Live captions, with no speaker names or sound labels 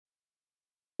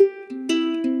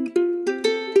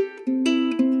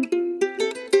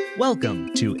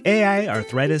Welcome to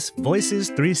AiArthritis Voices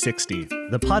 360,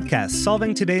 the podcast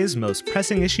solving today's most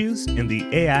pressing issues in the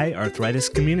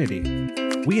AiArthritis community.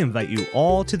 We invite you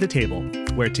all to the table,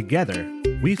 where together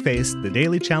we face the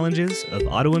daily challenges of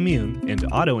autoimmune and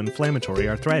autoinflammatory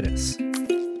arthritis.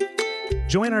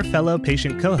 Join our fellow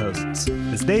patient co-hosts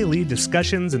as they lead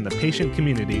discussions in the patient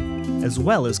community, as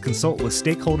well as consult with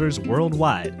stakeholders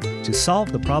worldwide to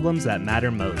solve the problems that matter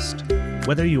most.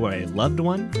 Whether you are a loved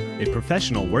one, a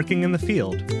professional working in the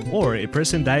field, or a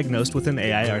person diagnosed with an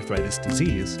AiArthritis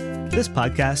disease, this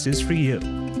podcast is for you.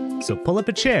 So pull up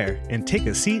a chair and take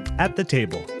a seat at the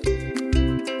table.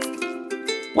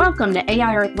 Welcome to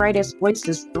AiArthritis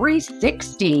Voices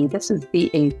 360. This is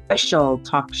the official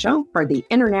talk show for the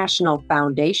International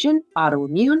Foundation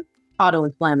Autoimmune,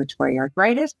 Autoinflammatory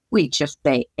Arthritis. We just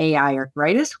say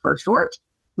AiArthritis for short.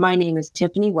 My name is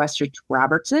Tiffany Westrich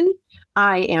Robertson.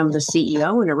 I am the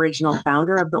CEO and original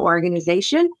founder of the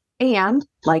organization. And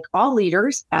like all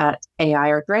leaders at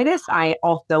AiArthritis, I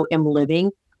also am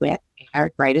living with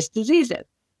arthritis diseases.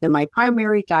 And my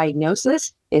primary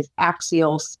diagnosis is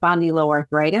axial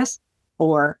spondyloarthritis,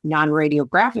 or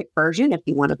non-radiographic version, if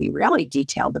you want to be really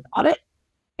detailed about it.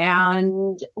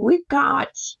 And we've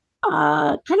got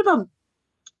kind of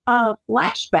a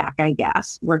flashback, I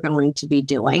guess, we're going to be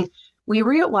doing. We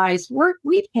realized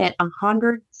we've hit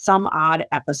 100 some odd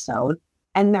episodes,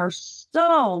 and there's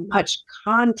so much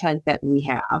content that we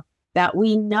have that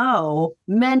we know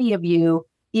many of you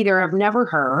either have never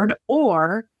heard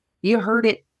or you heard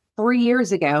it 3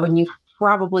 years ago and you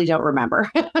probably don't remember.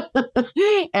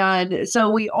 And so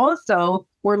we also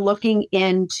were looking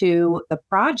into the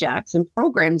projects and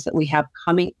programs that we have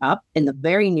coming up in the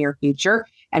very near future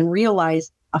and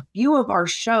realized a few of our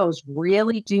shows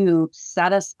really do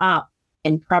set us up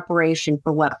in preparation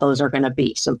for what those are going to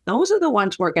be. So those are the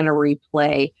ones we're going to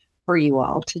replay for you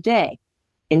all today.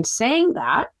 In saying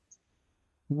that,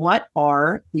 what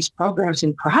are these programs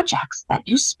and projects that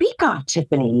you speak on,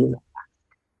 Tiffany?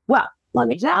 Well, let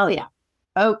me tell you.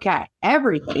 Okay,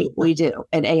 everything we do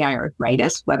at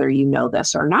AiArthritis, whether you know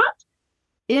this or not,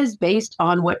 is based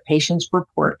on what patients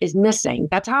report is missing.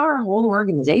 That's how our whole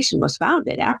organization was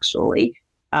founded, actually.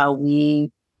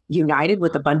 We united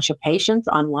with a bunch of patients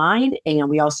online, and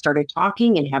we all started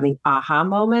talking and having aha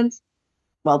moments.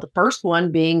 Well, the first one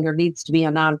being there needs to be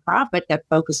a nonprofit that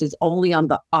focuses only on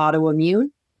the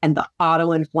autoimmune and the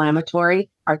autoinflammatory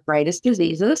arthritis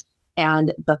diseases.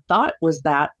 And the thought was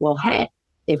that, well, hey,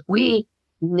 if we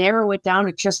narrow it down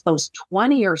to just those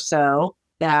 20 or so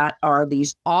that are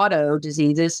these auto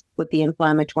diseases with the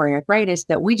inflammatory arthritis,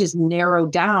 that we just narrow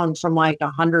down from like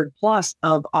 100 plus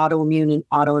of autoimmune and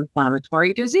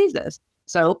autoinflammatory diseases.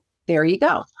 So there you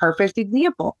go. Perfect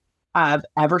example.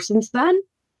 Ever since then,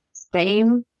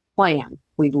 same plan.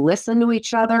 We listen to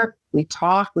each other. We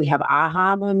talk. We have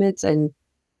aha moments, and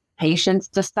patients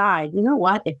decide, you know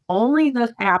what, if only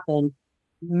this happened,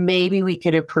 maybe we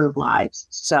could improve lives.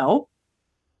 So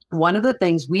one of the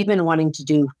things we've been wanting to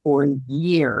do for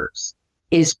years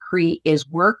is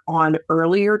work on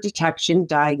earlier detection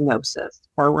diagnosis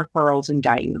or referrals and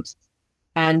diagnosis.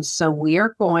 And so we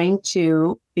are going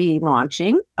to be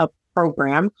launching a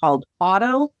program called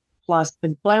Auto plus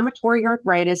Inflammatory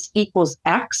Arthritis equals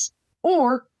X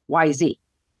or YZ.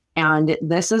 And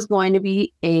this is going to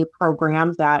be a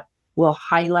program that will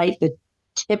highlight the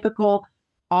typical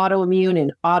autoimmune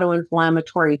and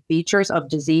autoinflammatory features of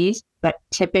disease that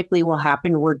typically will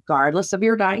happen regardless of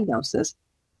your diagnosis,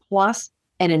 plus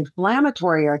an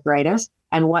inflammatory arthritis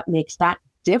and what makes that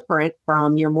different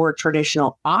from your more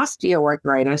traditional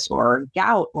osteoarthritis or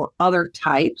gout or other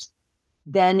types.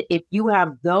 Then if you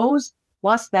have those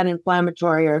plus that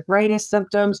inflammatory arthritis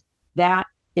symptoms, that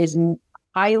is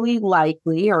highly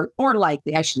likely, or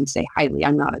likely, I shouldn't say highly,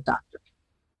 I'm not a doctor.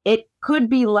 It could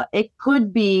be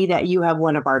that you have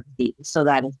one of our diseases. So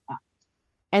that is that.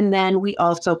 And then we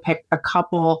also picked a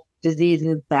couple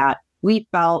diseases that we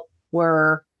felt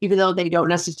were, even though they don't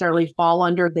necessarily fall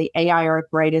under the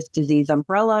AiArthritis disease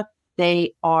umbrella,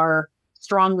 they are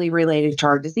strongly related to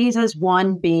our diseases.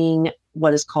 One being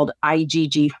what is called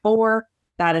IgG4.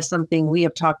 That is something we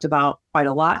have talked about quite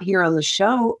a lot here on the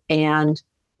show. And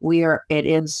it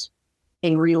is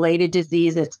a related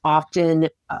disease. It's often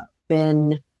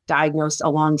been diagnosed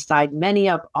alongside many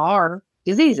of our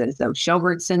diseases, so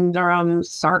Sjogren's syndrome,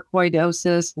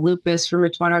 sarcoidosis, lupus,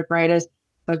 rheumatoid arthritis,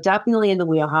 so definitely in the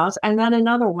wheelhouse. And then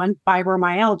another one,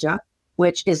 fibromyalgia,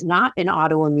 which is not an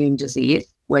autoimmune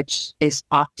disease, which is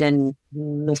often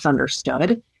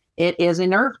misunderstood. It is a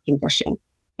nerve condition,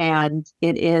 and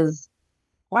it is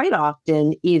quite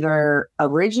often either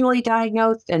originally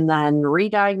diagnosed and then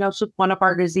re-diagnosed with one of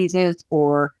our diseases,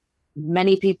 or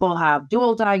Many people have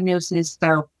dual diagnoses,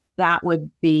 so that would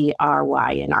be our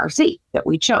Y and our Z that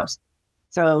we chose.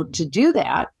 So to do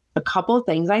that, a couple of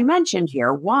things I mentioned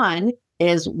here. One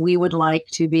is we would like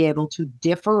to be able to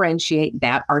differentiate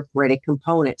that arthritic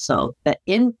component. So the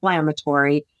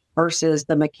inflammatory versus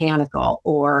the mechanical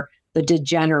or the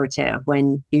degenerative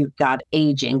when you've got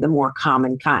aging, the more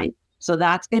common kind. So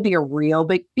that's going to be a real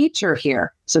big feature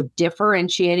here. So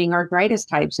differentiating arthritis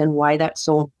types and why that's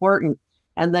so important.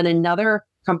 And then another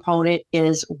component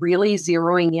is really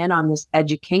zeroing in on this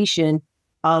education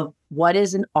of what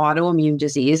is an autoimmune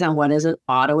disease and what is an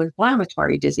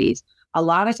autoinflammatory disease. A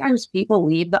lot of times people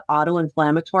leave the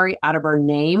autoinflammatory out of our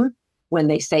name when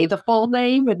they say the full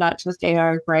name and not just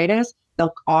AiArthritis.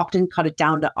 They'll often cut it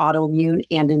down to autoimmune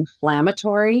and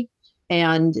inflammatory.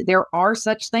 And there are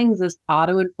such things as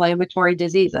autoinflammatory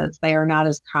diseases. They are not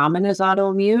as common as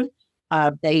autoimmune.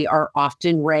 They are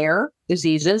often rare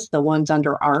diseases. The ones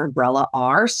under our umbrella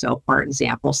are. So, for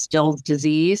example, Still's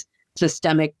disease,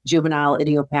 systemic juvenile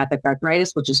idiopathic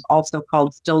arthritis, which is also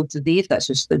called Still's disease. That's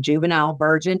just the juvenile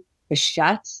version.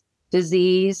 Behçet's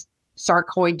disease,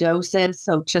 sarcoidosis.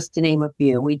 So just to name a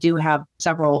few, we do have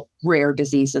several rare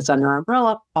diseases under our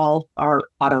umbrella. All are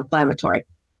autoinflammatory.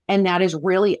 And that is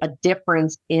really a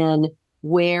difference in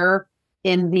where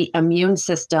in the immune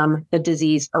system the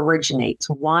disease originates.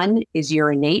 One is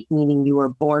your innate, meaning you were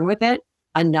born with it.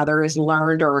 Another is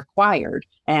learned or acquired.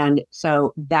 And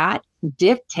so that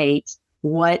dictates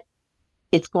what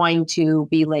it's going to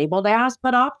be labeled as.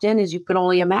 But often, as you can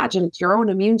only imagine, it's your own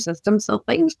immune system. So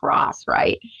things cross,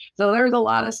 right? So there's a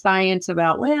lot of science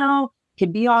about, well, it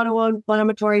can be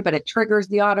autoinflammatory, but it triggers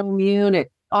the autoimmune.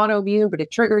 It's autoimmune, but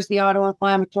it triggers the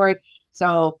autoinflammatory.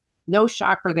 So no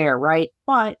shocker there, right?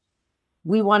 But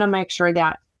we want to make sure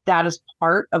that that is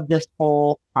part of this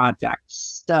whole project.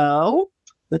 So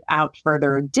without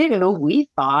further ado, we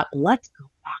thought, let's go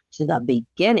back to the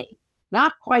beginning.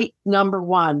 Not quite number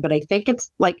one, but I think it's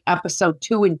like episode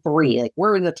 2 and 3. Like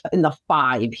we're in the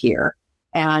 5 here.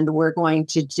 And we're going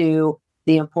to do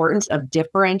the importance of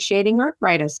differentiating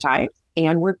arthritis types.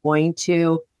 And we're going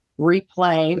to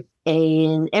replay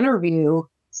an interview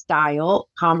style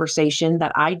conversation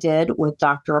that I did with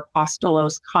Dr.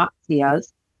 Apostolos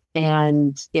Kotsias.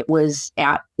 And it was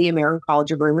at the American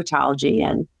College of Rheumatology.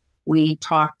 And we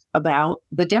talked about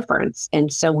the difference.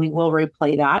 And so we will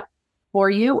replay that for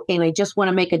you. And I just want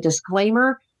to make a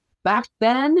disclaimer. Back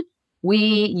then, we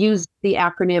used the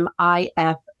acronym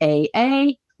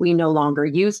IFAA. We no longer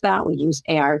use that. We use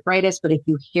AiArthritis. But if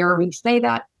you hear me say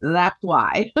that, that's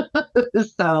why.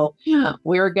 So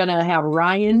we're going to have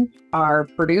Ryan, our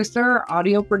producer,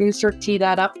 audio producer, tee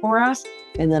that up for us.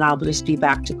 And then I'll just be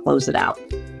back to close it out.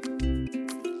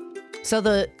 So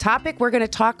the topic we're going to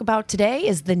talk about today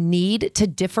is the need to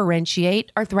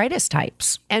differentiate arthritis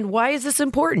types. And why is this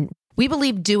important? We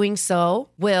believe doing so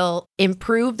will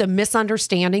improve the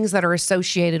misunderstandings that are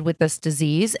associated with this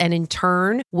disease and in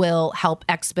turn will help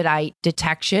expedite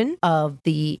detection of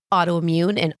the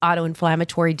autoimmune and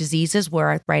autoinflammatory diseases where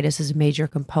arthritis is a major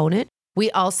component.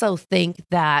 We also think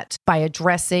that by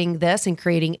addressing this and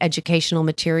creating educational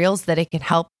materials that it can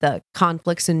help the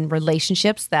conflicts and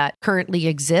relationships that currently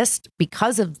exist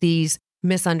because of these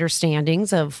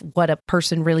misunderstandings of what a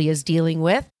person really is dealing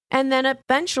with. And then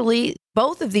eventually,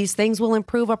 both of these things will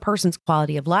improve a person's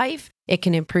quality of life. It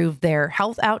can improve their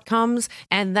health outcomes.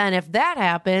 And then if that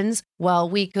happens, well,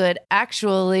 we could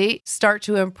actually start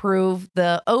to improve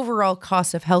the overall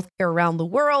cost of healthcare around the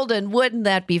world. And wouldn't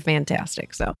that be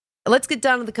fantastic? So let's get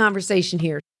down to the conversation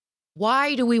here.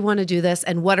 Why do we want to do this?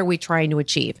 And what are we trying to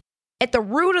achieve? At the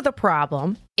root of the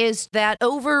problem is that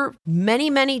over many,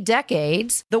 many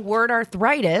decades, the word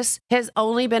arthritis has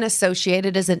only been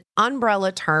associated as an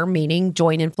umbrella term, meaning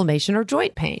joint inflammation or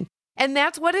joint pain. And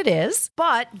that's what it is.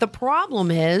 But the problem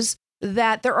is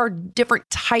that there are different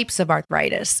types of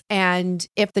arthritis. And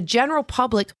if the general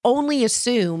public only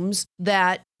assumes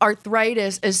that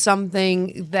arthritis is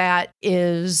something that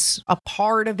is a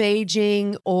part of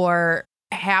aging or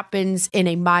happens in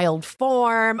a mild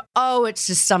form, oh, it's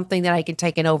just something that I can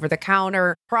take an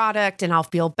over-the-counter product and I'll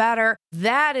feel better.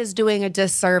 That is doing a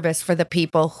disservice for the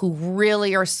people who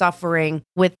really are suffering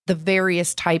with the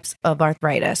various types of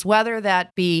arthritis, whether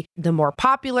that be the more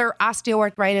popular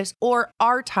osteoarthritis or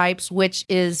R types, which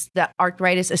is the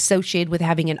arthritis associated with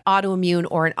having an autoimmune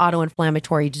or an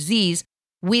autoinflammatory disease,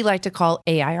 we like to call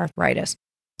AiArthritis.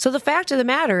 So the fact of the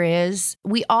matter is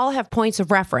we all have points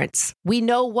of reference. We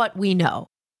know what we know.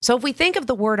 So if we think of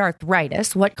the word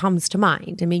arthritis, what comes to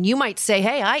mind? I mean, you might say,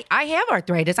 hey, I have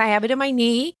arthritis. I have it in my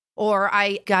knee, or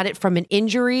I got it from an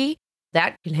injury.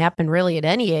 that can happen really at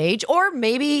any age. Or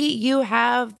maybe you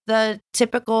have the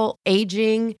typical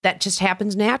aging that just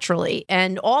happens naturally.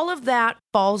 And all of that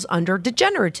falls under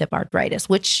degenerative arthritis,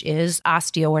 which is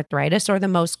osteoarthritis, or the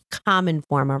most common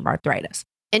form of arthritis.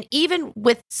 And even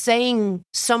with saying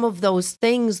some of those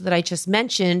things that I just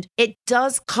mentioned, it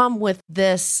does come with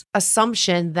this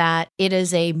assumption that it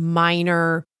is a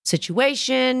minor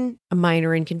situation, a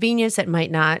minor inconvenience that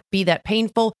might not be that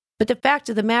painful. But the fact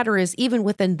of the matter is, even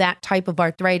within that type of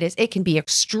arthritis, it can be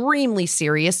extremely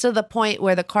serious to the point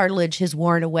where the cartilage has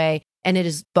worn away and it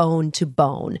is bone to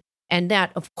bone. And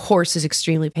that, of course, is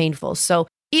extremely painful. So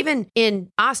even in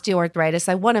osteoarthritis,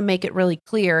 I want to make it really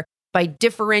clear, by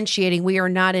differentiating, we are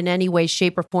not in any way,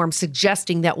 shape, or form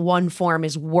suggesting that one form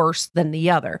is worse than the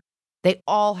other. They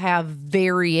all have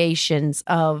variations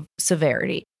of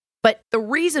severity. But the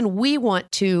reason we want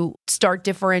to start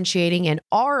differentiating in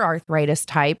our arthritis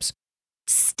types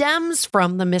stems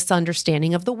from the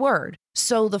misunderstanding of the word.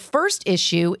 So the first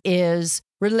issue is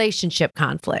relationship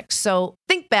conflict. So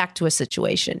think back to a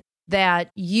situation that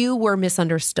you were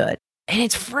misunderstood. And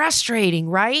it's frustrating,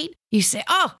 right? You say,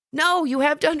 oh, no, you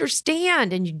have to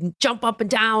understand. And you jump up and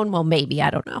down. Well, maybe, I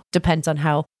don't know. Depends on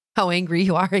how angry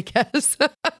you are, I guess.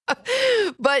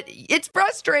 But it's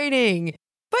frustrating.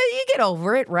 But you get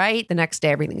over it, right? The next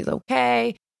day, everything is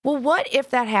okay. Well, what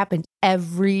if that happened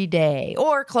every day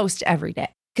or close to every day?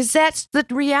 Because that's the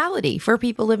reality for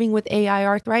people living with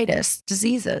AiArthritis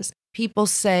diseases. People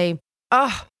say,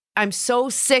 oh, I'm so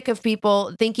sick of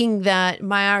people thinking that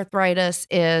my arthritis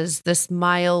is this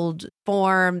mild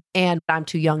form and I'm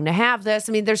too young to have this.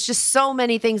 I mean, there's just so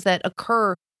many things that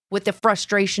occur with the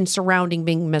frustration surrounding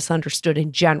being misunderstood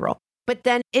in general. But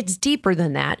then it's deeper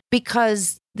than that,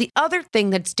 because the other thing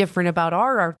that's different about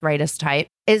our arthritis type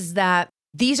is that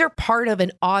these are part of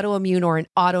an autoimmune or an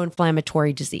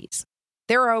autoinflammatory disease.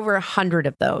 There are over 100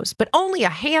 of those, but only a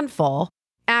handful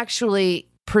actually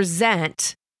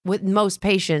present with most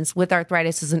patients with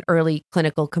arthritis as an early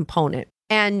clinical component.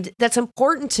 And that's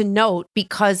important to note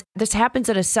because this happens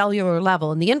at a cellular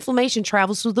level, and the inflammation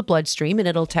travels through the bloodstream and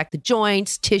it'll attack the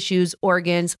joints, tissues,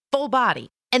 organs, full body.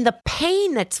 And the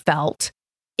pain that's felt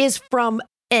is from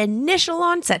initial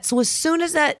onset. So as soon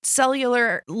as that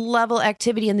cellular level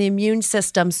activity in the immune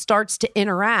system starts to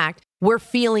interact, we're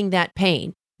feeling that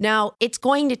pain. Now, it's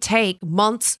going to take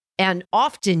months and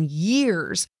often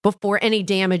years before any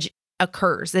damage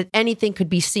occurs, that anything could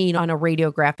be seen on a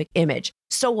radiographic image.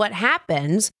 So what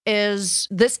happens is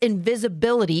this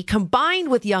invisibility combined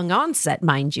with young onset,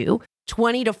 mind you,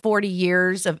 20 to 40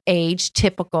 years of age,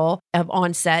 typical of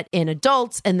onset in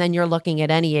adults, and then you're looking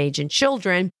at any age in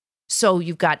children. So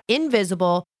you've got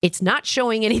invisible, it's not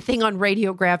showing anything on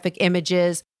radiographic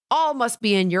images, all must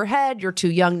be in your head, you're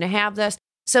too young to have this.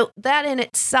 So that in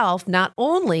itself not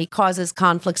only causes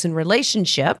conflicts in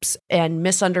relationships and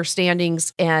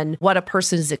misunderstandings and what a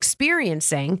person is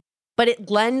experiencing, but it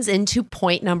lends into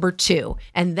point number 2.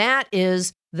 And that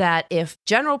is that if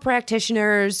general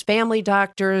practitioners, family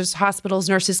doctors, hospitals,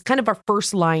 nurses, kind of our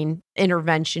first line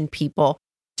intervention people,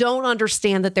 don't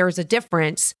understand that there is a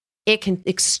difference, it can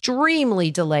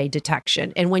extremely delay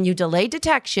detection. And when you delay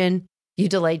detection, you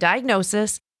delay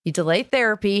diagnosis, you delay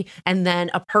therapy, and then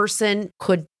a person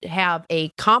could have a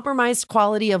compromised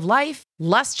quality of life,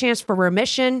 less chance for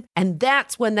remission, and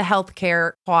that's when the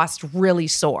healthcare costs really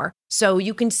soar. So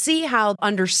you can see how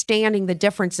understanding the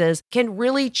differences can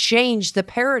really change the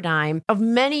paradigm of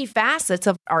many facets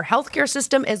of our healthcare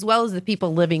system, as well as the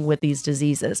people living with these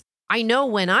diseases. I know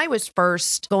when I was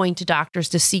first going to doctors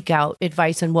to seek out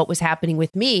advice on what was happening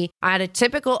with me, I had a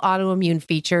typical autoimmune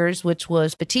features, which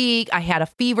was fatigue. I had a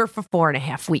fever for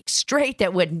 4.5 weeks straight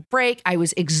that wouldn't break. I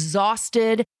was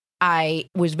exhausted. I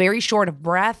was very short of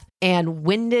breath and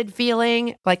winded,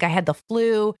 feeling like I had the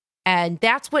flu. And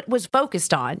that's what was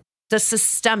focused on, the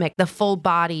systemic, the full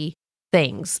body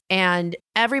things. And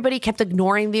everybody kept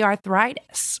ignoring the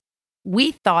arthritis.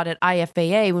 We thought at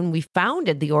IFAA, when we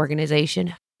founded the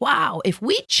organization, wow, if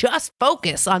we just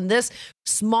focus on this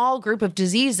small group of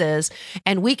diseases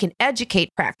and we can educate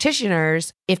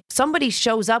practitioners, if somebody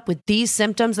shows up with these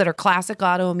symptoms that are classic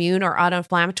autoimmune or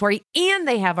autoinflammatory and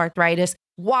they have arthritis,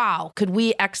 wow, could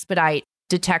we expedite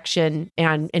detection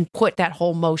and put that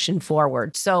whole motion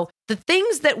forward? So the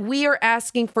things that we are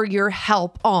asking for your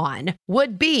help on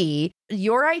would be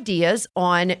your ideas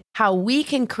on how we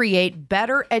can create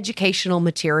better educational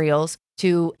materials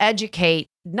to educate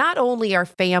not only our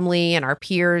family and our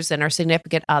peers and our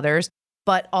significant others,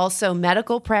 but also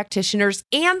medical practitioners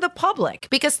and the public.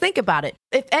 Because think about it.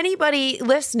 If anybody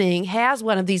listening has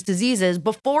one of these diseases,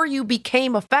 before you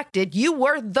became affected, you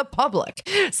were the public.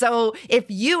 So if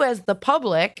you as the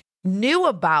public knew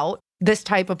about this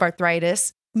type of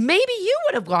arthritis, maybe you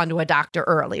would have gone to a doctor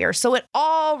earlier. So it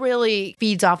all really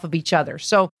feeds off of each other.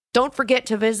 So don't forget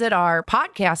to visit our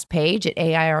podcast page at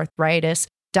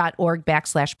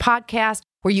aiarthritis.org/podcast,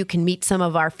 where you can meet some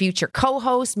of our future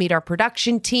co-hosts, meet our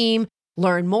production team,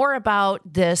 learn more about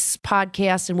this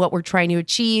podcast and what we're trying to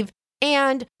achieve.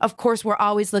 And of course, we're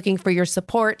always looking for your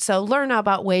support. So learn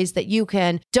about ways that you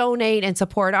can donate and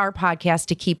support our podcast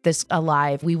to keep this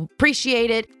alive. We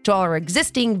appreciate it to all our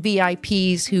existing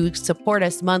VIPs who support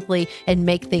us monthly and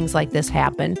make things like this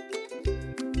happen.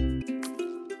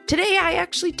 Today, I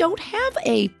actually don't have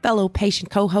a fellow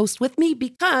patient co-host with me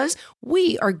because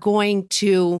we are going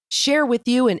to share with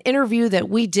you an interview that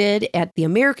we did at the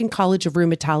American College of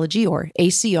Rheumatology, or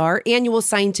ACR, annual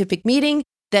scientific meeting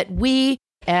that we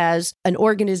as an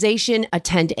organization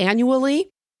attend annually.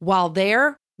 While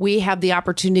there, we have the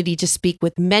opportunity to speak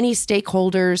with many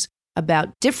stakeholders about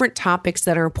different topics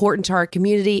that are important to our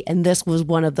community, and this was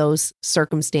one of those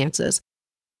circumstances.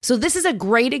 So this is a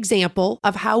great example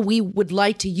of how we would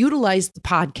like to utilize the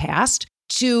podcast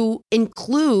to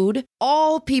include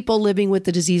all people living with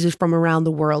the diseases from around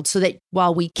the world, so that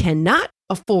while we cannot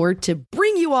afford to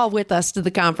bring you all with us to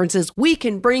the conferences, we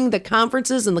can bring the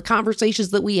conferences and the conversations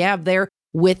that we have there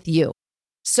with you.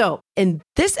 So in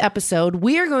this episode,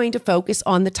 we are going to focus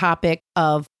on the topic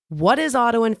of what is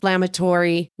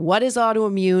autoinflammatory, what is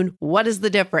autoimmune, what is the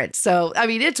difference? So, I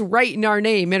mean, it's right in our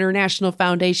name, International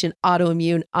Foundation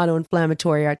Autoimmune,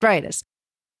 Autoinflammatory Arthritis.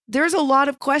 There's a lot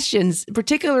of questions,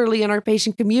 particularly in our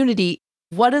patient community.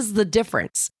 What is the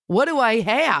difference? What do I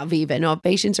have even? Well,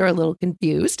 patients are a little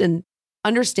confused, and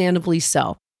understandably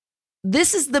so.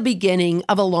 This is the beginning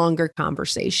of a longer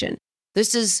conversation.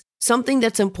 This is something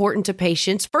that's important to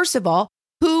patients. First of all,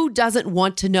 who doesn't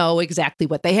want to know exactly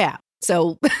what they have?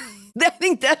 So I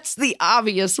think that's the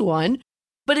obvious one.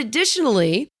 But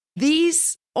additionally,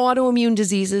 these autoimmune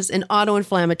diseases and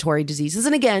autoinflammatory diseases,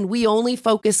 and again, we only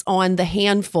focus on the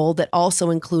handful that also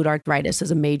include arthritis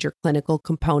as a major clinical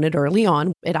component early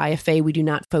on. At IFA, we do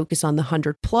not focus on the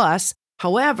 100 plus.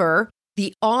 However,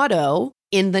 the auto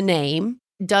in the name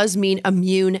does mean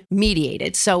immune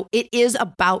mediated. So it is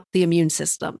about the immune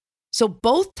system. So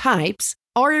both types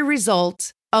are a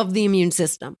result of the immune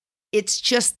system. It's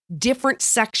just different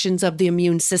sections of the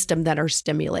immune system that are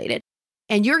stimulated.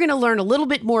 And you're going to learn a little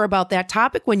bit more about that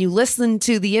topic when you listen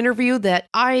to the interview that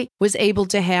I was able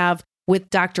to have with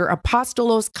Dr.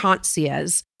 Apostolos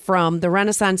Kontsias from the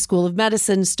Renaissance School of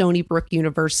Medicine, Stony Brook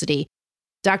University.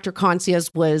 Dr.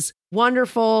 Kontsias was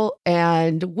wonderful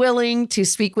and willing to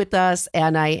speak with us.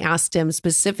 And I asked him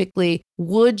specifically,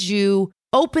 would you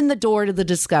open the door to the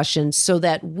discussion so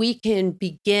that we can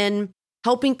begin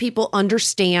helping people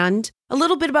understand a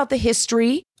little bit about the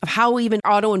history of how even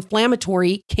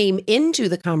autoinflammatory came into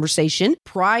the conversation.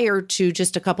 Prior to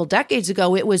just a couple decades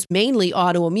ago, it was mainly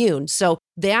autoimmune. So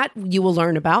that you will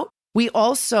learn about. We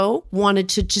also wanted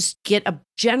to just get a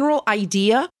general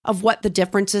idea of what the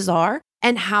differences are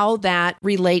and how that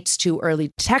relates to early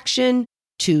detection,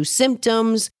 to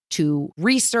symptoms, to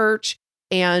research,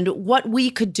 and what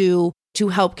we could do to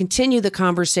help continue the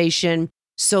conversation.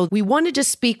 So we wanted to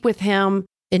speak with him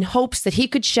in hopes that he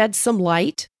could shed some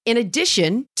light, in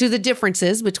addition to the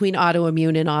differences between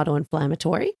autoimmune and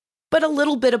autoinflammatory, but a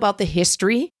little bit about the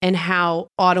history and how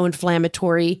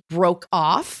autoinflammatory broke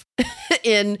off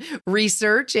in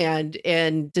research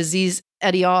and disease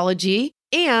etiology,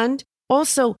 and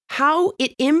also how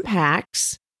it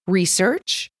impacts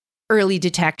research, early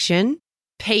detection,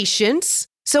 patients.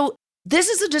 So this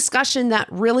is a discussion that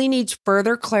really needs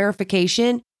further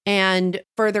clarification and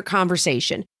further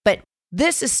conversation. But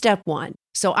this is step one.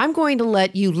 So I'm going to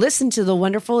let you listen to the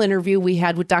wonderful interview we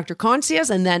had with Dr. Kontsias,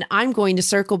 and then I'm going to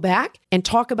circle back and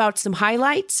talk about some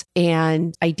highlights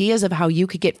and ideas of how you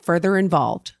could get further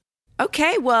involved.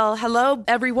 Okay, well, hello,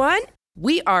 everyone.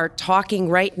 We are talking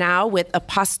right now with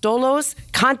Apostolos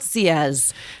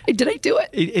Kontsias. Did I do it?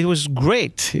 It was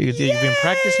great. You've been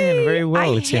practicing it very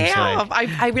well, it seems like.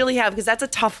 I really have, because that's a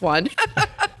tough one.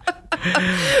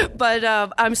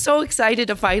 But I'm so excited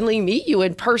to finally meet you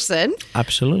in person.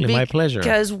 Absolutely, my pleasure.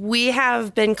 Because we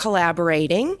have been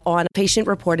collaborating on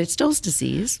patient-reported Still's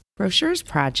disease brochures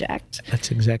project.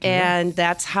 That's exactly And right.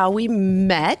 that's how we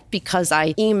met, because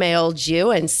I emailed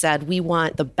you and said, we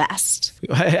want the best.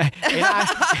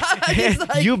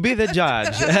 You be the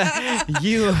judge.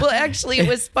 Well, actually, it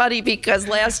was funny because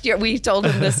last year, we told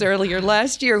him this earlier,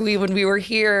 last year when we were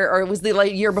here, or it was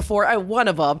the year before, one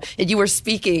of them, and you were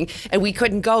speaking, and we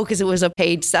couldn't go because it was a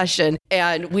paid session,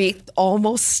 and we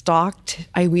almost stalked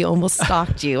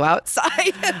you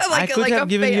outside. I could have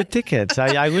given you tickets.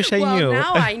 I wish I knew.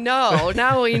 Now I know.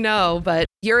 Now we know. But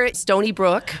you're at Stony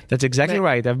Brook. That's exactly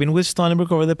right. I've been with Stony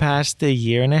Brook over the past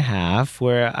year and a half,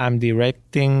 where I'm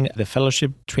directing the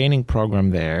fellowship training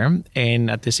program there. And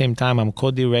at the same time, I'm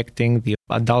co-directing the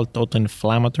adult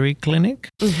autoinflammatory clinic.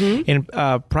 And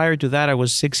prior to that, I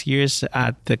was 6 years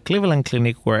at the Cleveland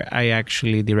Clinic, where I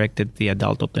actually directed the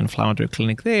adult autoinflammatory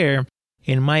clinic there.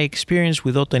 In my experience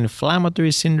with autoinflammatory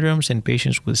syndromes and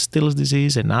patients with Still's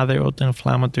disease and other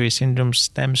autoinflammatory syndromes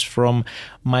stems from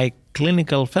my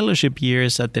clinical fellowship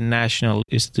years at the National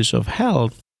Institutes of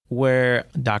Health, where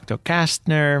Dr.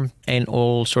 Kastner and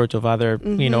all sorts of other,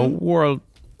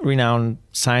 world-renowned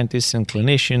scientists and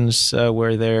clinicians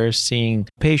were there seeing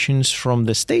patients from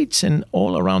the States and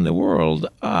all around the world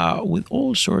with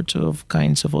all sorts of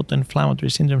kinds of autoinflammatory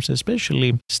syndromes,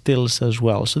 especially Still's as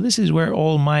well. So this is where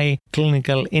all my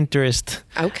clinical interest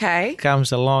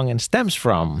comes along and stems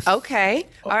from. Okay.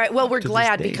 All right. Well, we're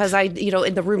glad because in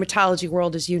the rheumatology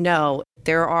world, as you know,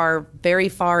 there are very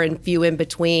far and few in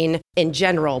between in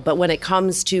general. But when it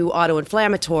comes to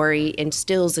autoinflammatory and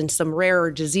Still's and some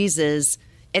rarer diseases,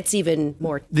 it's even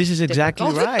more This is exactly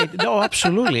right. No,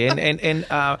 absolutely. And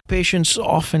patients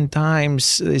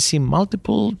oftentimes, they see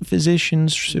multiple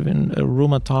physicians, even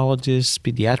rheumatologists,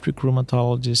 pediatric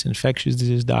rheumatologists, infectious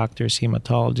disease doctors,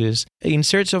 hematologists, in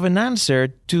search of an answer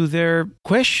to their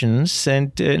questions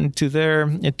and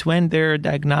to end their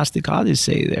diagnostic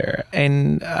odyssey there.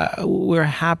 And we're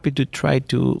happy to try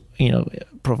to,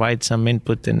 provide some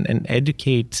input and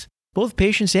educate both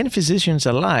patients and physicians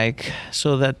alike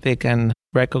so that they can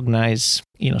recognize,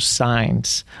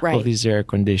 signs of these rare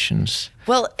conditions.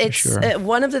 Well, it's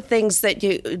one of the things that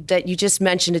you just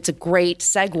mentioned. It's a great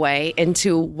segue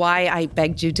into why I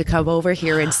begged you to come over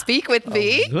here and speak with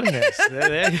me. Oh, goodness.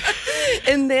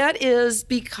 And that is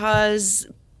because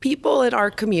people in our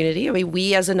community,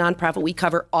 we as a nonprofit, we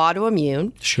cover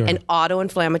autoimmune and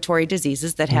autoinflammatory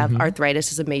diseases that have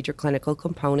arthritis as a major clinical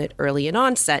component early in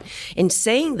onset. In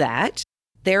saying that,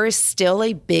 there is still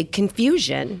a big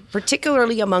confusion,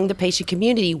 particularly among the patient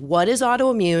community. What is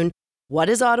autoimmune? What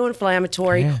is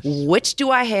autoinflammatory? Yes. Which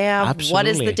do I have? Absolutely. What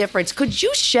is the difference? Could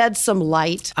you shed some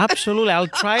light? Absolutely. I'll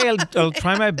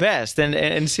try my best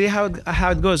and see how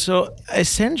it goes. So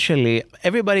essentially,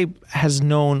 everybody has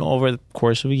known over the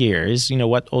course of years,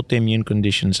 what autoimmune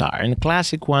conditions are. And the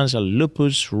classic ones are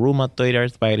lupus, rheumatoid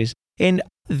arthritis, and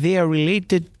they are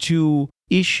related to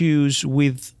issues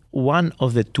with one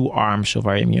of the two arms of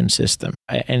our immune system,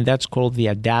 and that's called the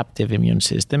adaptive immune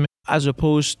system, as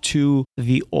opposed to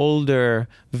the older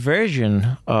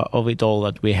version of it all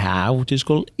that we have, which is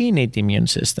called innate immune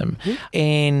system.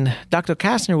 And Dr.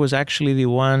 Kastner was actually the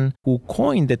one who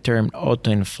coined the term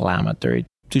autoinflammatory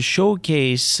to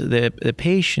showcase the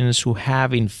patients who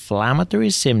have inflammatory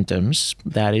symptoms,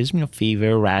 that is,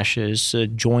 fever, rashes,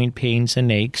 joint pains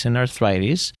and aches and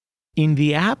arthritis, in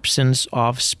the absence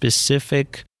of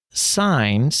specific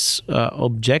signs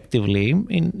objectively,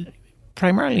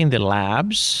 primarily in the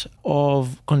labs,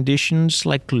 of conditions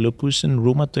like lupus and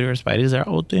rheumatoid arthritis are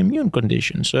autoimmune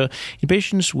conditions. So in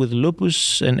patients with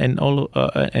lupus and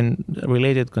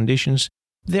related conditions,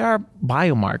 there are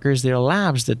biomarkers, there are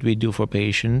labs that we do for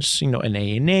patients, an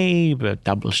ANA,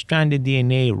 double-stranded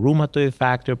DNA, rheumatoid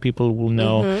factor, people will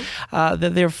know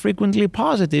that they're frequently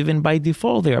positive, and by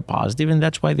default they are positive, and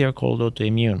that's why they are called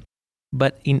autoimmune.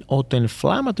 But in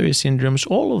autoinflammatory syndromes,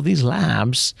 all of these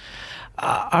labs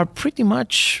are pretty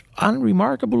much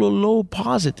unremarkable or low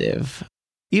positive,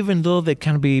 even though they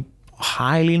can be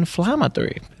highly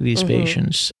inflammatory, these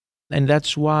patients. And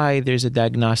that's why there's a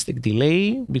diagnostic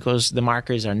delay, because the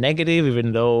markers are negative,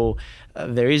 even though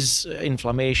there is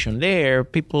inflammation there.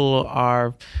 People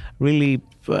are really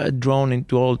drawn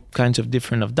into all kinds of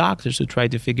different doctors to try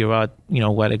to figure out,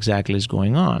 what exactly is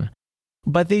going on.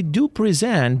 But they do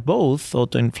present both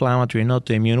autoinflammatory and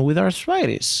autoimmune with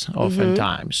arthritis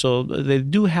oftentimes. So they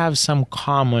do have some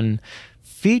common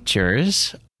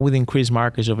features with increased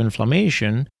markers of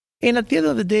inflammation. And at the end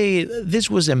of the day,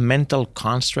 this was a mental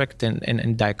construct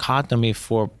and dichotomy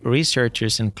for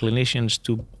researchers and clinicians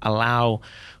to allow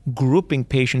grouping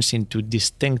patients into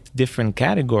distinct different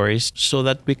categories so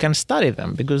that we can study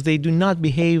them, because they do not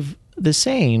behave the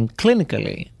same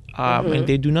clinically. And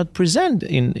they do not present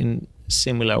in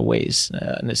similar ways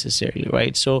necessarily,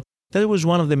 right? So that was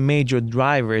one of the major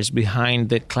drivers behind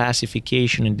the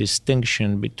classification and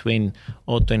distinction between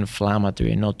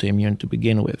autoinflammatory and autoimmune to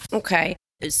begin with. Okay.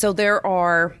 So there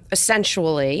are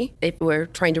essentially, if we're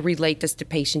trying to relate this to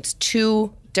patients,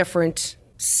 two different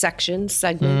segments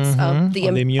of the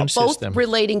immune both system.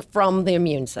 relating from the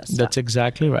immune system. That's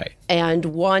exactly right. And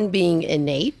one being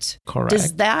innate. Correct.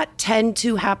 Does that tend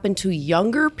to happen to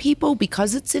younger people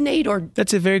because it's innate, or?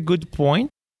 That's a very good point.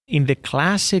 In the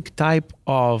classic type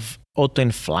of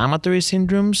autoinflammatory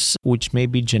syndromes, which may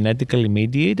be genetically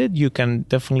mediated, you can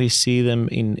definitely see them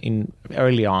in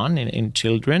early on in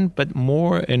children, but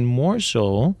more and more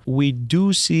so, we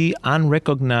do see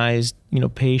unrecognized,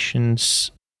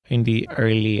 patients in the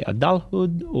early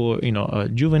adulthood or,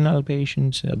 juvenile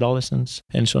patients, adolescents,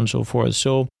 and so on and so forth.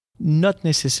 So not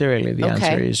necessarily the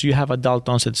answer is you have adult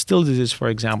onset Still's disease, for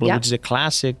example, which is a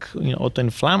classic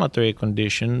autoinflammatory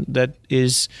condition that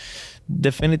is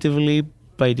definitively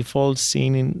by default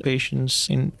seen in patients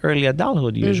in early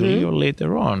adulthood usually or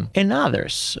later on. And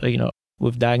others,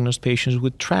 we've diagnosed patients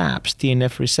with TRAPS,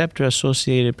 TNF receptor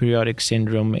associated periodic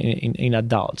syndrome in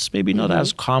adults. Maybe not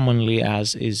as commonly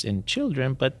as is in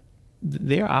children, but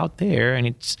they're out there, and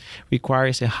it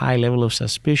requires a high level of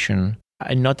suspicion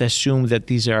and not assume that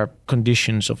these are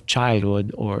conditions of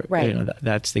childhood or,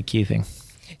 that's the key thing.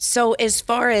 So as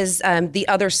far as the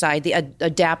other side, the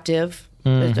adaptive,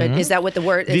 is that what the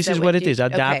word is? This is what it is,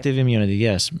 adaptive immunity,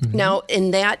 yes. Mm-hmm. Now,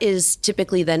 and that is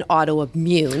typically then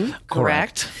autoimmune,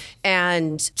 correct?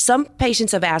 And some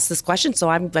patients have asked this question, so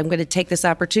I'm going to take this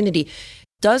opportunity.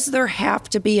 Does there have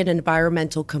to be an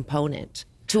environmental component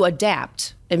to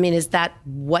adapt? I mean, is that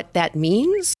what that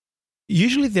means?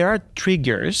 Usually there are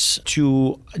triggers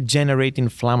to generate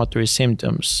inflammatory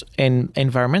symptoms, and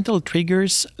environmental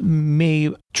triggers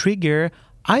may trigger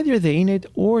either the innate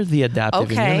or the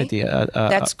adaptive immunity.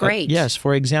 That's great. Yes,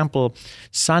 for example,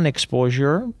 sun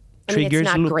exposure triggers.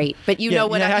 It's not great, but you know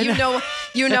what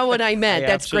I meant.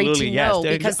 That's great to know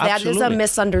because that is a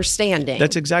misunderstanding.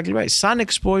 That's exactly right. Sun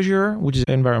exposure, which is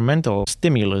environmental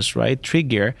stimulus, right?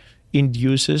 Triggers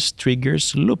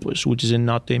lupus, which is an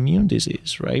autoimmune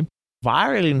disease, right?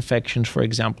 Viral infections, for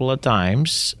example, at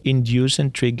times induce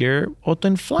and trigger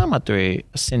autoinflammatory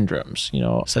syndromes,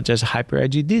 such as hyper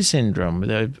IgD syndrome.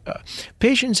 The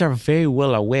patients are very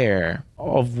well aware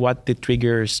of what the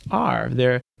triggers are.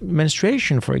 Their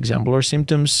menstruation, for example, or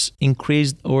symptoms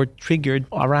increased or triggered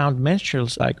around menstrual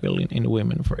cycle in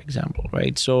women, for example,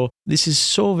 right? So this is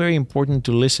so very important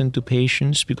to listen to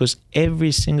patients because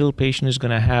every single patient is going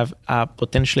to have a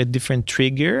potentially different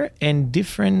trigger and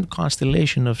different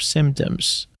constellation of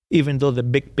symptoms, even though the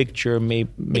big picture may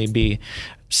be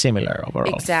similar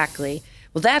overall. Exactly.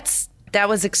 Well, that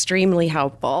was extremely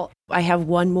helpful. I have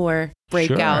one more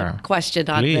breakout question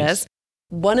on this.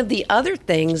 One of the other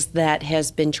things that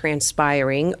has been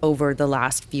transpiring over the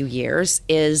last few years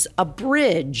is a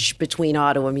bridge between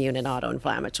autoimmune and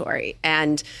autoinflammatory.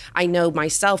 And I know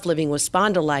myself living with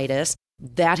spondylitis,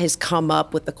 that has come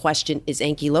up with the question, is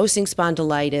ankylosing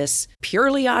spondylitis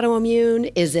purely autoimmune?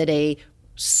 Is it a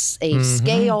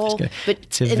scale?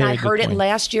 And I heard it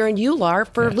last year in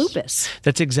EULAR for lupus.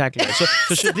 That's exactly right.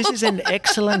 So this is an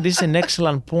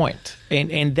excellent point.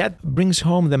 And that brings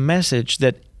home the message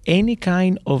that any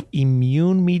kind of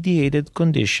immune-mediated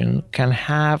condition can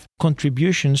have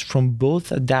contributions from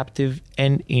both adaptive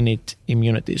and innate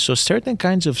immunity. So certain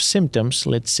kinds of symptoms,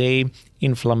 let's say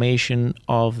inflammation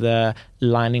of the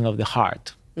lining of the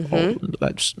heart,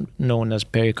 that's known as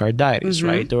pericarditis,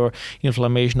 right? Or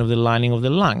inflammation of the lining of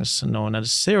the lungs, known as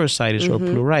serositis or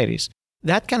pleuritis.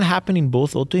 That can happen in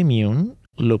both autoimmune,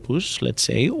 lupus, let's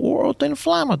say, or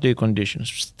autoinflammatory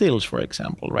conditions, Still's, for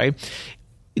example, right?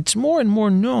 It's more and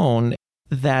more known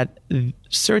that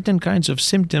certain kinds of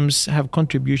symptoms have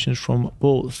contributions from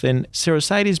both. And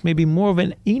serositis may be more of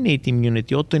an innate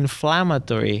immunity,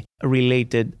 autoinflammatory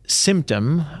related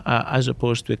symptom, as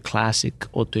opposed to a classic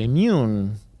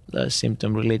autoimmune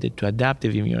symptom related to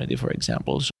adaptive immunity, for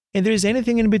example. And there is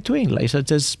anything in between, like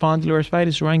such as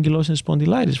spondyloarthritis or ankylosing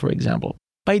spondylitis, for example.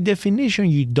 By definition,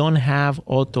 you don't have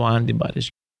autoantibodies.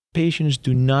 Patients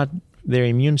do not, their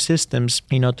immune systems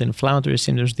in autoinflammatory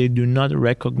symptoms, they do not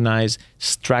recognize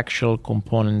structural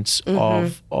components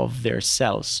of their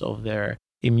cells, of their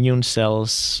immune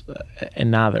cells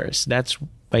and others. That's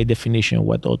by definition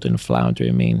what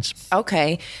autoinflammatory means.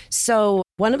 Okay. So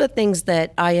one of the things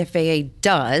that IFAA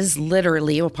does,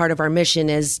 literally, a part of our mission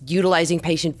is utilizing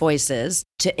patient voices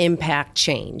to impact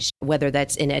change, whether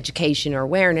that's in education or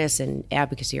awareness and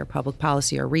advocacy or public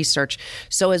policy or research.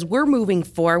 So as we're moving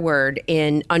forward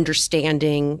in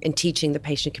understanding and teaching the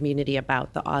patient community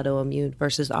about the autoimmune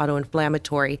versus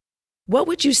autoinflammatory, what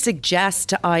would you suggest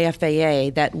to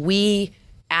IFAA that we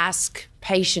ask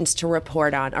patients to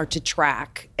report on or to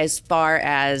track as far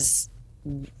as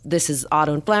this is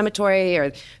autoinflammatory,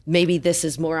 or maybe this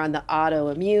is more on the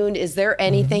autoimmune. Is there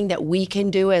anything that we can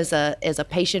do as a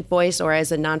patient voice or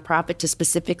as a nonprofit to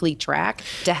specifically track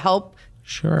to help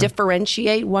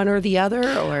differentiate one or the other?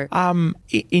 Or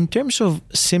in terms of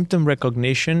symptom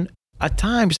recognition, at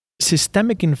times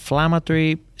systemic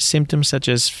inflammatory symptoms such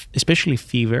as especially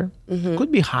fever,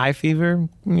 could be high fever,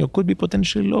 could be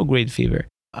potentially low-grade fever,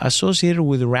 associated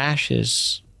with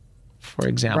rashes, for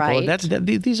example. Right.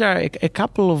 These are a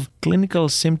couple of clinical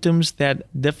symptoms that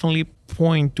definitely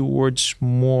point towards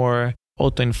more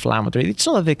autoinflammatory. It's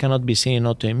not that they cannot be seen in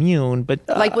autoimmune, but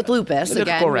like with lupus,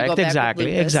 again. Correct,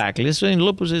 exactly. So in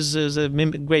lupus is a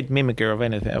great mimicker of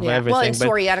anything, of everything. Well, in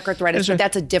psoriatic arthritis, but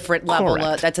that's a different level.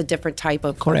 That's a different type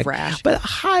of rash. But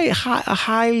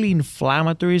highly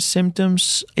inflammatory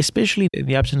symptoms, especially in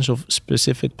the absence of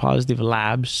specific positive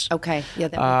labs. Okay, yeah,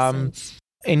 that makes sense.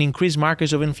 And increased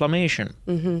markers of inflammation.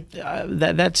 These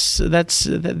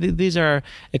are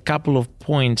a couple of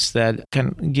points that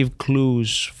can give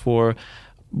clues for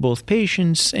both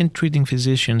patients and treating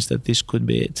physicians that this could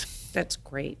be it. That's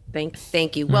great.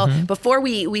 Thank you. Well, before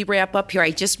we wrap up here,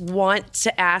 I just want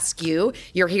to ask you,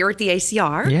 you're here at the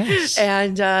ACR. Yes.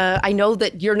 And I know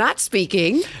that you're not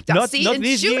speaking. Not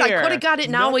this year. I could have got it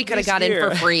now. We could have got in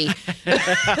for free.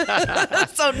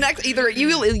 So next, either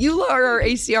you or our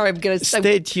ACR, I'm going to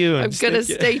stay tuned. I'm going to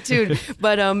stay tuned.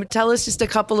 But tell us just a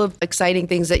couple of exciting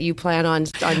things that you plan on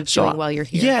doing while you're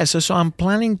here. Yeah, so I'm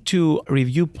planning to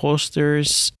review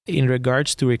posters in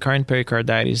regards to recurrent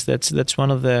pericarditis. That's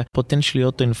one of the potentially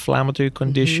autoinflammatory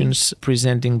conditions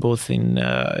presenting both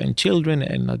in children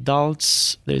and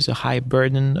adults. There's a high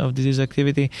burden of disease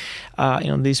activity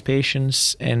in these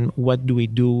patients, and what do we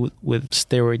do with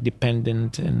steroid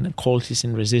dependent and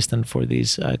colchicine resistant for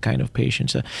these kind of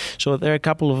patients? So there are a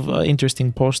couple of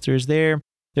interesting posters there.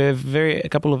 There are a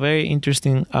couple of very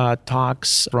interesting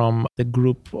talks from the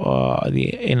group,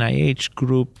 the NIH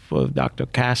group of Dr.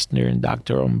 Kastner and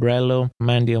Dr.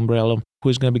 Mandy Ombrello, who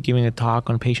is going to be giving a talk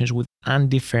on patients with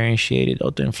undifferentiated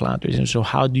autoinflammatory. So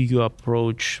how do you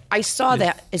approach? I saw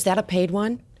that. Is that a paid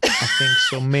one? I think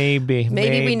so. Maybe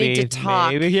we need to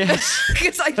talk. Maybe, yes.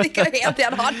 Because I think I have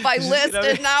that on my list,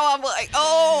 and now I'm like,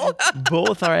 oh.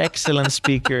 Both are excellent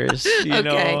speakers.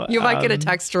 You might get a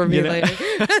text from me later.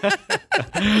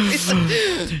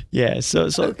 Yeah.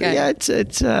 So yeah,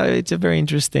 it's a very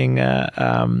interesting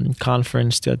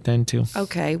conference to attend to.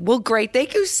 Okay. Well, great.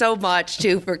 Thank you so much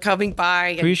too for coming by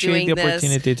and Appreciate doing the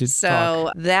opportunity to talk.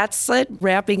 So that's it.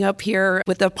 Wrapping up here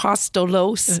with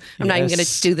Apostolos. I'm not even going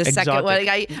to do the second one.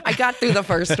 I got through the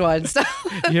first one. So.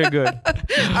 You're good.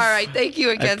 All right. Thank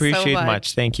you again so much. I appreciate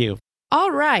much. Thank you. All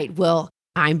right. Well,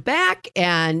 I'm back,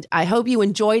 and I hope you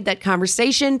enjoyed that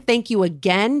conversation. Thank you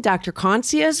again, Dr.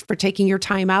 Concias, for taking your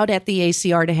time out at the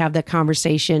ACR to have that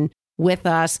conversation with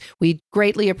us. We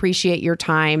greatly appreciate your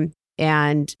time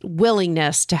and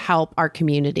willingness to help our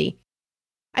community.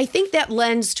 I think that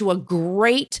lends to a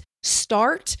great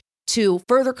start to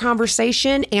further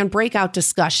conversation and breakout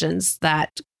discussions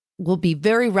that will be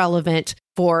very relevant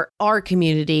for our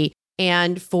community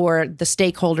and for the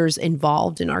stakeholders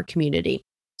involved in our community.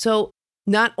 So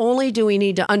not only do we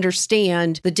need to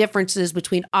understand the differences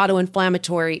between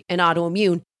autoinflammatory and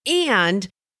autoimmune and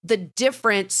the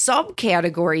different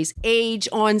subcategories, age,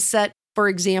 onset, for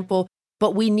example,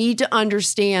 but we need to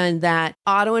understand that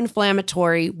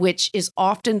autoinflammatory, which is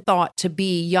often thought to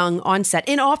be young onset,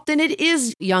 and often it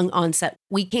is young onset,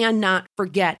 we cannot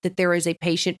forget that there is a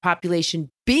patient population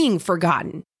being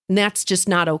forgotten, and that's just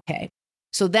not okay.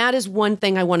 So that is one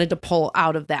thing I wanted to pull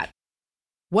out of that.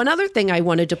 One other thing I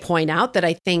wanted to point out that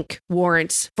I think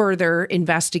warrants further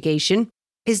investigation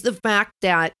is the fact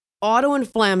that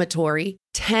autoinflammatory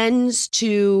tends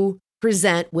to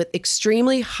present with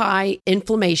extremely high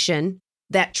inflammation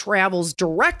that travels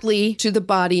directly to the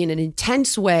body in an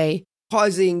intense way,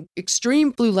 causing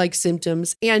extreme flu-like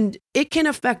symptoms, and it can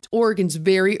affect organs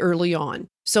very early on.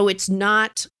 So it's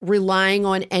not relying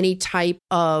on any type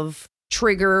of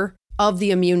trigger of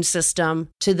the immune system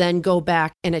to then go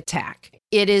back and attack.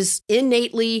 It is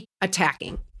innately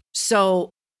attacking. So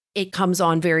it comes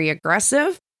on very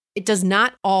aggressive. It does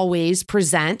not always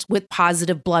present with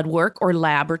positive blood work or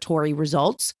laboratory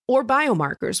results or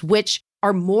biomarkers, which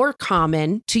are more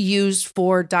common to use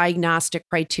for diagnostic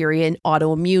criteria in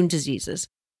autoimmune diseases.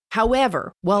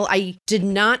 However, while I did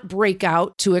not break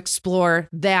out to explore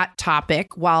that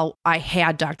topic while I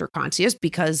had Dr. Concias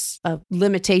because of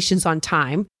limitations on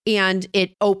time, and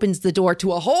it opens the door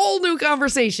to a whole new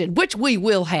conversation, which we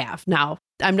will have. Now,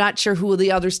 I'm not sure who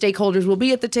the other stakeholders will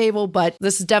be at the table, but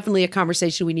this is definitely a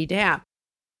conversation we need to have.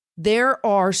 There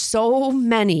are so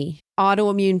many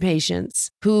autoimmune patients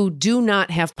who do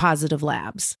not have positive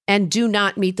labs and do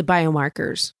not meet the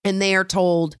biomarkers, and they are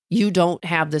told you don't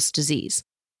have this disease.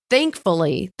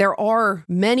 Thankfully, there are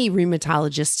many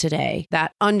rheumatologists today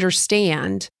that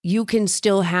understand you can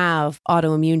still have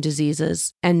autoimmune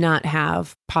diseases and not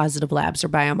have positive labs or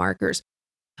biomarkers.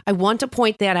 I want to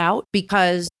point that out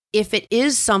because if it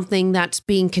is something that's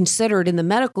being considered in the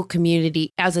medical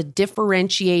community as a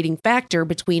differentiating factor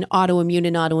between autoimmune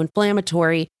and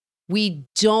autoinflammatory, we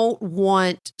don't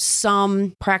want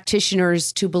some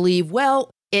practitioners to believe,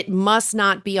 well, it must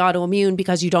not be autoimmune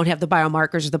because you don't have the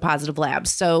biomarkers or the positive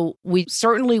labs. So we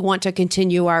certainly want to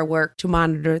continue our work to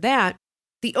monitor that.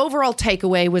 The overall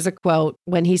takeaway was a quote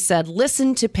when he said,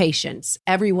 "Listen to patients.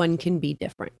 Everyone can be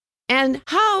different." And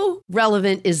how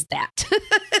relevant is that?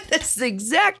 That's the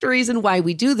exact reason why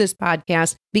we do this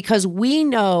podcast, because we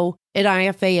know at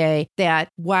IFAA that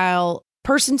while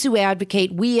persons who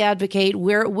advocate,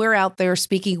 we're out there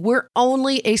speaking, we're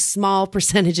only a small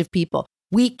percentage of people.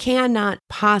 We cannot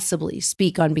possibly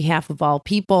speak on behalf of all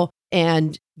people.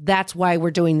 And that's why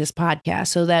we're doing this podcast,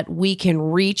 so that we can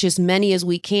reach as many as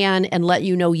we can and let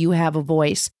you know you have a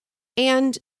voice.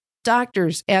 And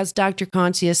doctors, as Dr.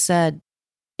 Concia said,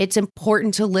 it's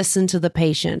important to listen to the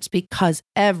patients because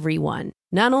everyone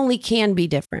not only can be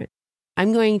different,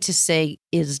 I'm going to say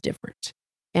is different.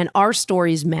 And our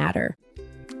stories matter.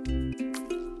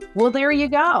 Well, there you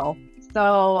go.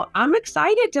 So I'm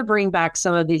excited to bring back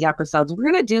some of these episodes.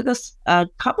 We're going to do this a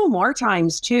couple more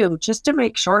times too, just to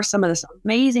make sure some of this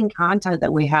amazing content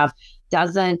that we have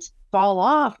doesn't fall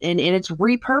off and it's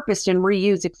repurposed and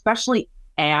reused, especially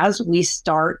as we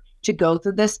start to go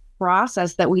through this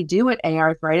process that we do at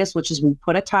AiArthritis, which is we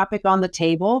put a topic on the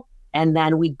table and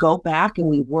then we go back and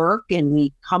we work and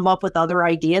we come up with other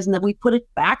ideas and then we put it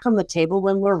back on the table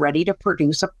when we're ready to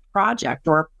produce a project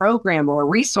or a program or a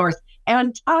resource.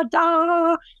 And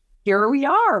ta-da, here we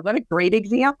are. What a great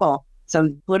example.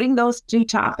 So putting those two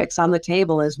topics on the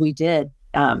table as we did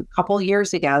a couple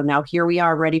years ago, now here we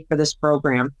are ready for this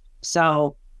program.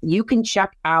 So you can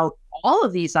check out all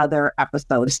of these other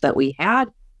episodes that we had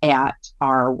at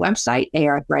our website,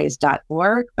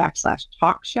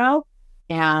 aiarthritis.org/talk show.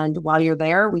 And while you're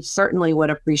there, we certainly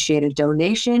would appreciate a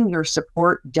donation. Your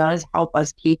support does help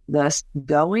us keep this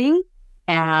going.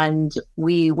 And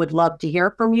we would love to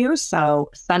hear from you.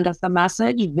 So send us a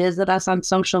message, visit us on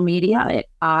social media at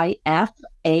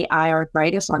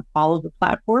AiArthritis on all of the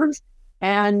platforms.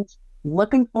 And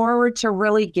looking forward to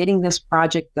really getting this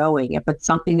project going. If it's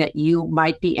something that you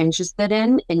might be interested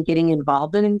in and getting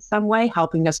involved in some way,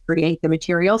 helping us create the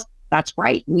materials, that's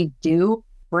right. We do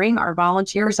bring our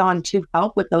volunteers on to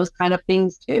help with those kind of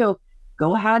things too.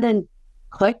 Go ahead and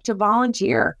click to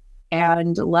volunteer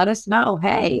and let us know,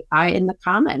 hey, in the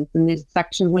comments in this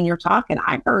section when you're talking,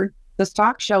 I heard this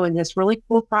talk show in this really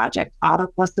cool project, auto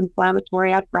plus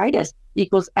inflammatory arthritis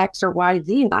equals X or Y,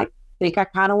 Z, and I think I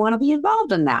kind of want to be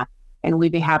involved in that. And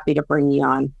we'd be happy to bring you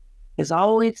on. As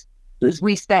always, as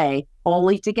we say,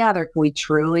 only together can we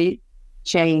truly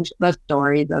change the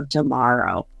stories of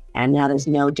tomorrow. And that is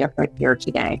no different here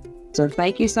today. So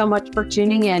thank you so much for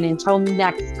tuning in. Until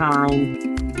next time.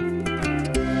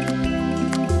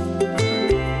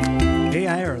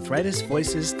 AiArthritis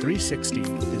Voices 360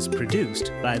 is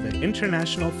produced by the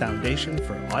International Foundation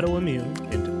for Autoimmune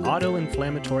and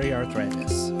Autoinflammatory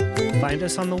Arthritis. Find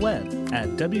us on the web at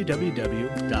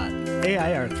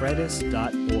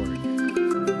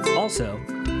www.aiarthritis.org. Also,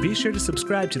 be sure to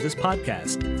subscribe to this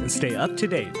podcast and stay up to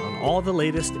date on all the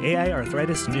latest AI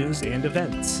arthritis news and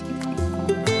events.